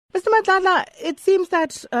Mr. Madlala, it seems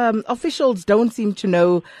that officials don't seem to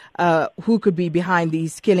know who could be behind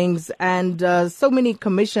these killings, and so many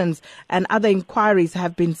commissions and other inquiries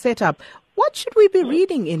have been set up. What should we be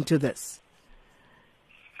reading into this?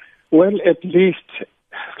 Well, at least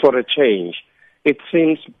for a change, it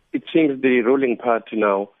seems the ruling party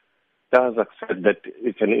now does accept that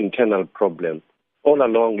it's an internal problem. All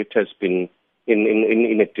along it has been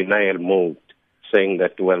in a denial mode, saying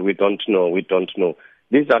that, well, we don't know.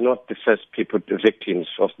 These are not the first people, the victims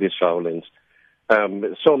of this violence.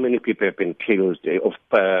 So many people have been killed,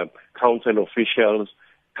 council officials,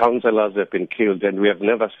 councillors have been killed, and we have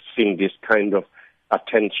never seen this kind of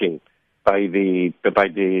attention by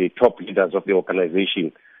the top leaders of the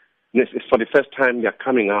organization. For the first time, they are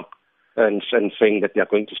coming up and saying that they are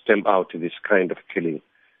going to stamp out this kind of killing.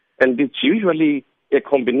 And it's usually a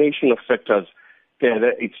combination of factors.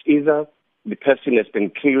 It's either the person has been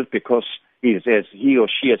killed because he or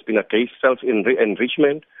she has been against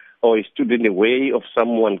self-enrichment, or is stood in the way of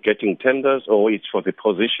someone getting tenders, or it's for the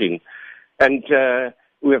position. And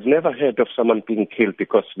we have never heard of someone being killed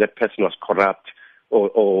because that person was corrupt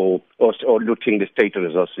or looting the state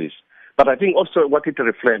resources. But I think also what it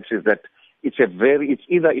reflects is that it's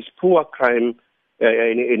either poor crime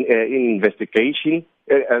investigation,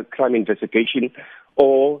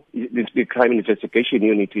 or the crime investigation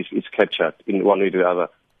unit is captured in one way or the other.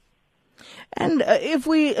 And if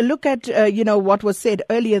we look at, what was said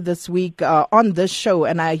earlier this week on this show,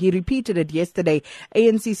 and he repeated it yesterday,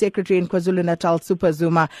 ANC Secretary in KwaZulu-Natal, Super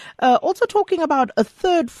Zuma, also talking about a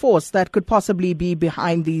third force that could possibly be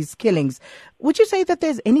behind these killings. Would you say that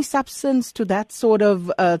there's any substance to that sort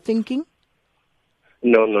of thinking?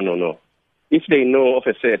 No. If they know of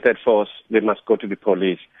a third force, they must go to the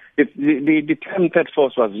police. The term third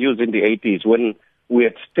force was used in the 80s when we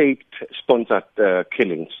had state-sponsored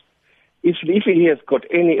killings. If he has got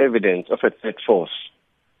any evidence of a third force,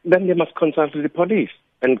 then they must consult the police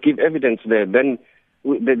and give evidence there. Then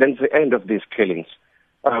it's the end of these killings.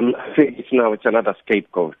 I think it's another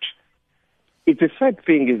scapegoat. The sad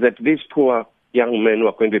thing is that these poor young men who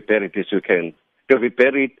are going to be buried this weekend, they'll be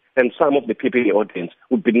buried, and some of the people in the audience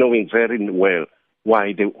would be knowing very well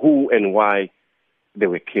who and why they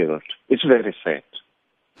were killed. It's very sad.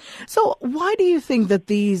 So why do you think that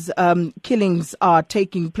these killings are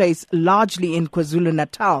taking place largely in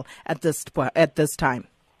KwaZulu-Natal at this time?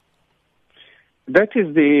 That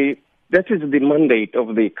is the mandate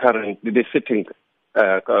of the sitting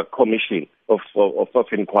commission of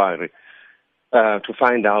inquiry to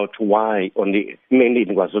find out why mainly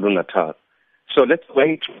in KwaZulu-Natal. So let's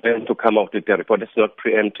wait for them to come out with their report. Let's not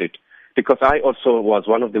preempt it, because I also was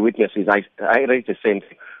one of the witnesses. I raised the same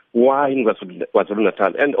thing. Why in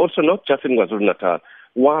KwaZulu-Natal? And also not just in KwaZulu-Natal.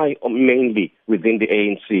 Why mainly within the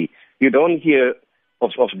ANC? You don't hear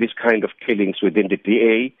of this kind of killings within the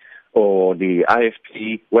DA or the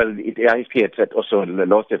IFP. Well, the IFP had also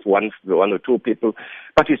lost one or two people,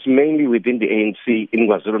 but it's mainly within the ANC in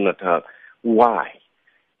KwaZulu-Natal. Why?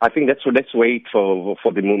 I think let's wait for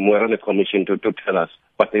the Moerane Commission to tell us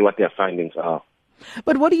what their findings are.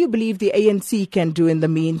 But what do you believe the ANC can do in the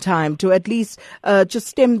meantime to at least just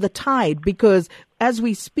stem the tide? Because as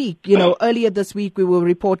we speak, earlier this week we were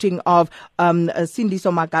reporting of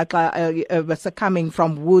Sindiso Magaqa succumbing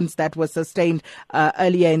from wounds that were sustained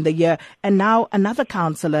earlier in the year. And now another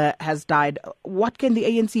councillor has died. What can the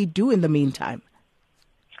ANC do in the meantime?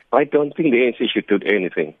 I don't think the ANC should do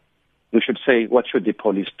anything. We should say, what should the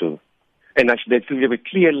police do? And there should be a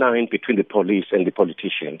clear line between the police and the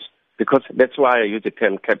politicians, because that's why I use the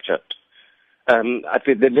term captured. I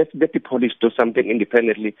think let the police do something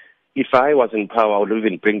independently. If I was in power, I would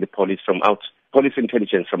even bring the police police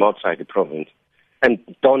intelligence from outside the province, and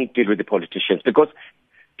don't deal with the politicians, because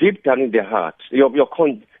deep down in their hearts,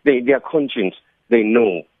 their conscience, they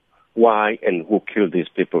know why and who killed these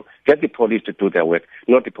people. Get the police to do their work,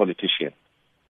 not the politicians.